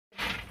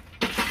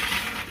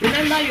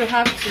Remember, you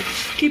have to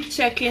keep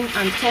checking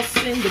and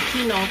tossing the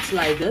peanuts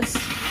like this.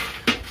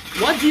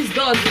 What this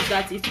does is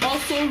that it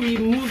also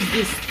removes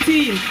the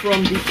steam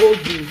from the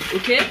oven,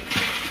 okay?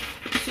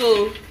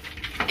 So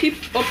keep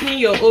opening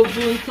your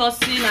oven,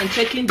 tossing and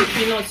checking the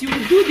peanuts. You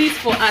will do this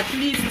for at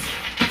least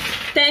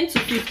 10 to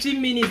 15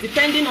 minutes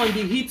depending on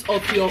the heat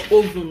of your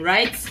oven,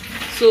 right?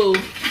 So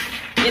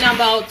in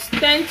about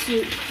 10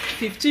 to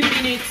 15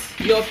 minutes,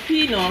 your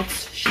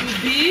peanuts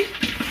should be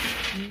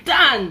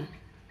done.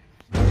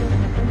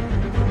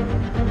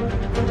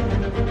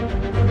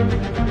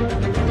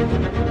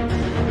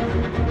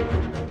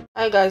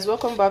 Hi guys,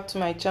 welcome back to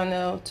my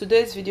channel.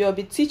 Today's video I'll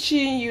be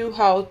teaching you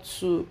how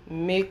to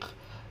make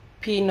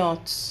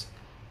peanuts,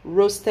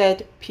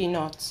 roasted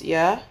peanuts.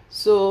 Yeah,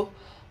 so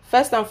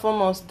first and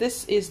foremost,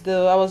 this is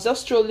I was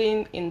just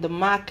strolling in the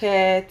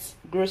market,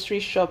 grocery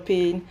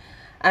shopping,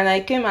 and I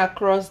came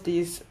across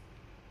this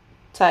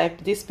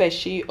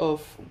species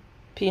of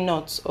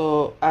peanuts,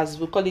 or as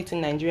we call it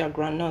in Nigeria,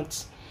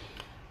 groundnuts.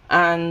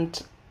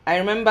 And I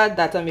remembered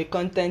that I'm a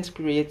content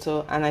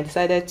creator and I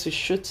decided to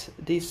shoot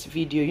this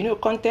video. You know,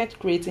 content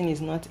creating is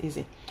not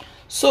easy.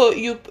 So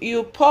you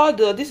pour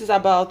this is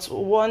about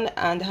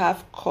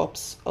 1.5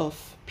 cups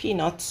of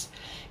peanuts.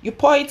 You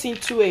pour it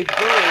into a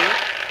bowl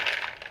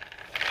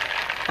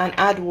and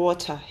add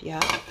water.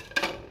 Yeah.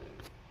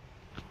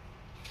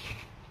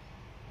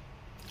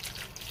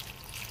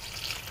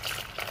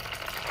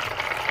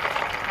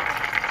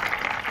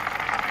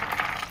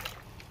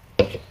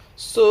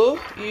 So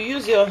you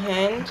use your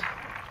hand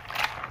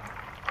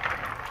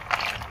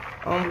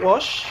and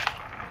wash,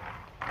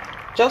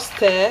 just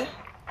stir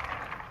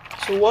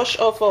to wash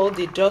off all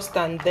the dust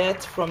and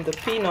dirt from the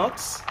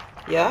peanuts.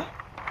 Yeah,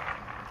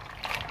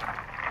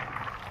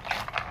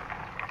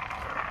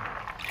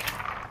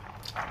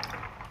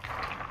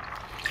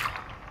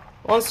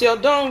 once you're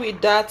done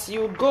with that,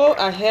 you go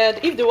ahead.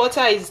 If the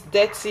water is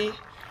dirty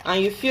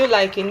and you feel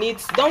like it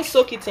needs, don't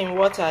soak it in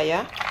water.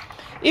 Yeah,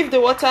 if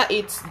the water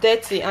is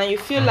dirty and you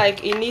feel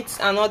like it needs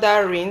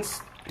another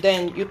rinse,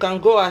 then you can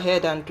go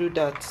ahead and do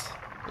that.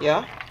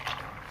 Yeah,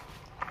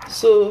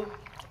 so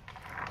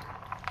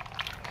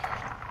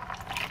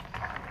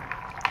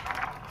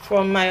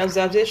from my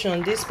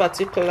observation, these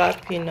particular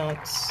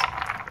peanuts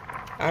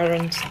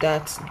aren't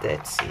that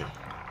dirty.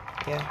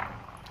 Yeah.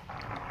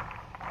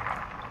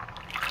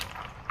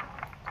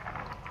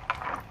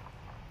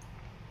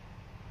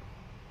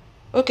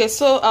 Okay,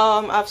 so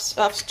I've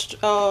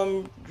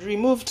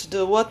removed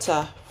the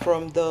water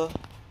from the.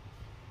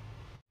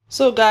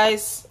 So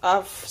guys,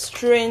 I've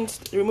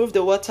removed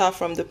the water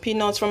from the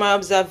peanuts. From my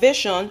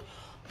observation,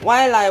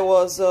 while I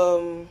was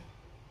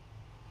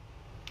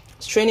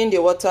straining the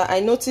water, I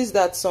noticed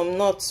that some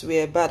nuts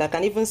were bad. I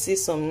can even see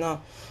some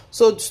now.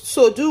 So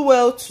do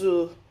well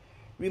to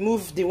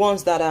remove the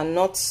ones that are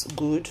not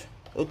good,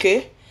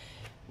 okay?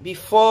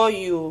 Before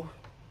you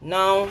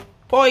now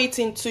pour it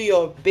into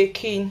your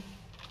baking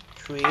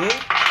tray.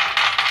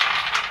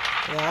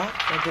 Yeah,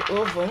 for the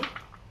oven.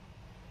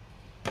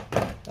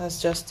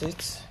 That's just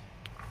it.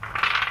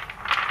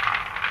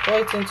 Pour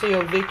it into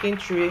your baking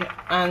tray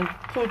and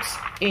put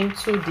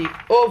into the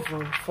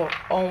oven for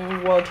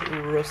onward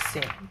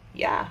roasting.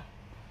 Yeah.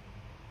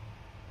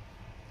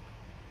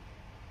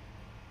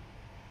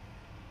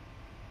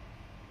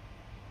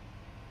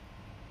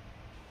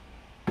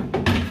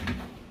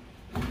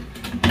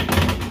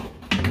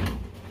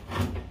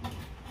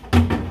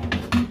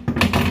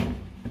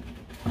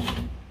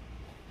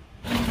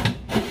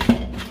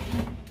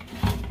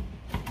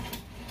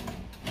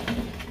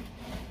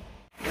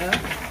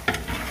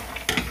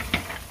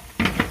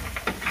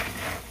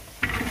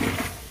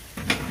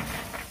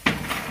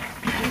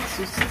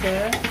 To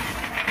stir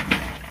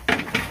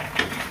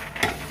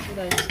so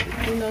that the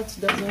peanuts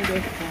doesn't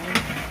get burnt.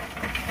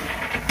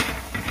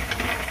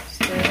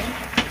 Stir.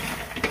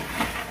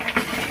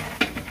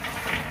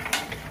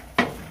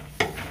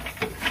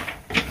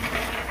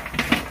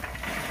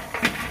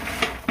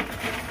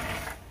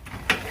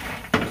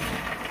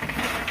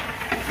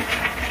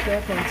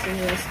 Stir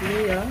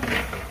continuously, yeah.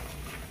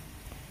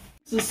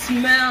 To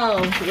smell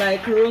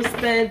like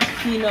roasted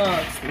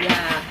peanuts,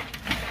 yeah.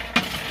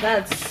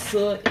 That's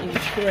so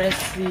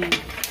impressive.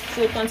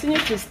 So continue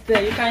to stir.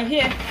 You can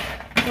hear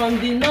from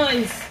the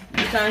noise,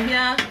 you can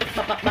hear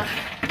pa, pa, pa.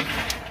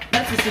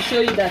 That is to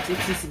show you that it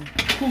is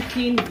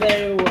cooking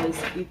very well.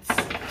 It's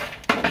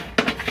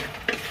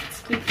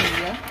cooking,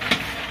 yeah.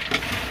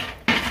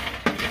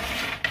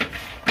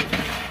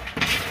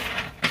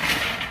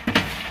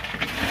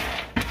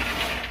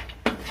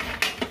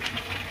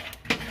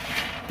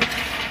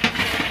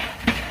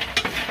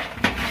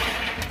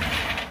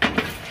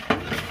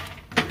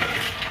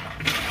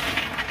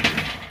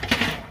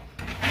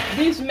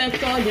 This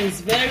method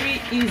is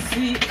very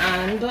easy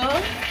and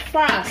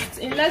fast.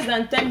 In less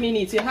than 10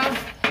 minutes, you have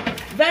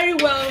very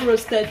well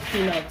roasted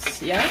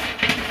peanuts. Yeah,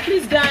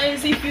 please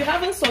guys, if you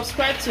haven't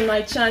subscribed to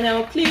my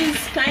channel, please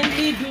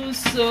kindly do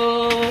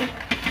so.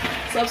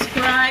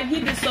 Subscribe,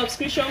 hit the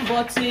subscription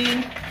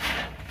button,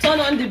 turn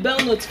on the bell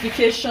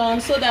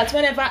notification so that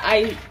whenever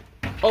I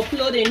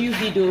upload a new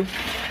video,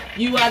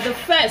 you are the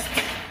first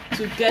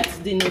to get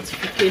the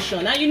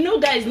notification. And you know,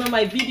 guys, now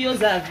my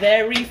videos are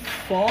very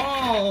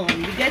fun.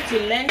 You get to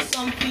learn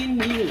something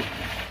new,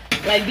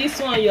 like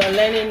this one you're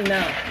learning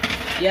now.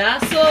 Yeah,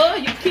 so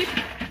you keep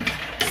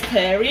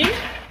stirring.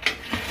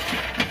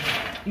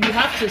 You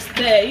have to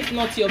stir, if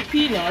not your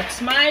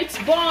peanuts might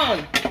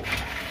burn.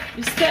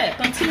 You stir,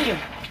 continue.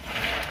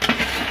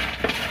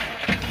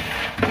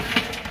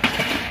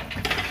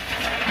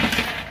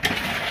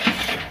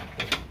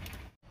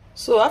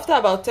 So after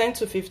about 10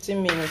 to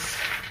 15 minutes,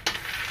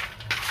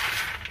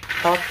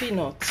 our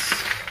peanuts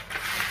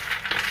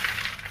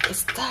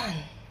is done.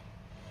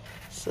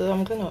 So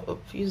I'm gonna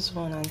use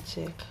one and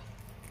check.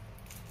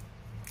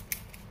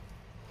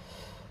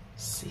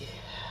 See,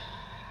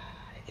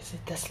 is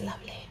it this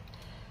lovely?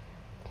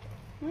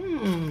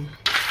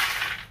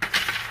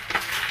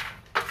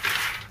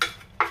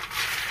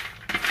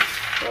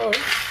 Oh.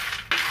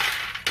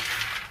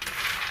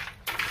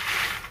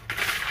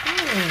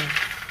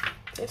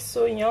 It's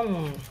so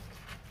yum.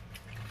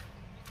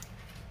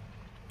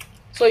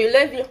 So you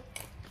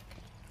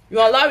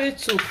allow it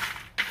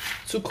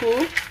to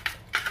cool.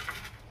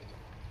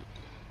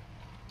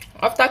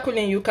 After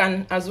cooling, you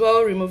can as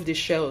well remove the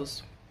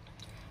shells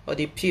or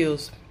the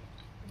peels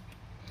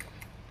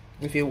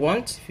if you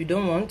want. If you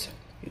don't want,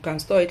 you can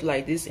store it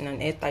like this in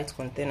an airtight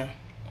container.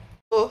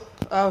 So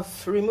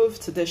I've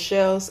removed the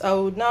shells. I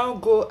would now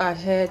go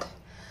ahead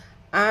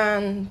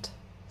and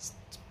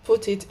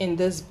put it in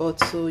this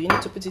bottle. You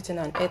need to put it in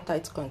an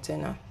airtight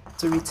container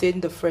to retain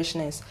the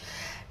freshness.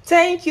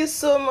 Thank you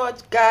so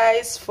much,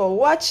 guys, for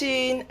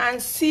watching,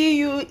 and see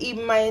you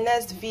in my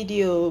next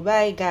video.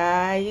 Bye,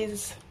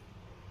 guys.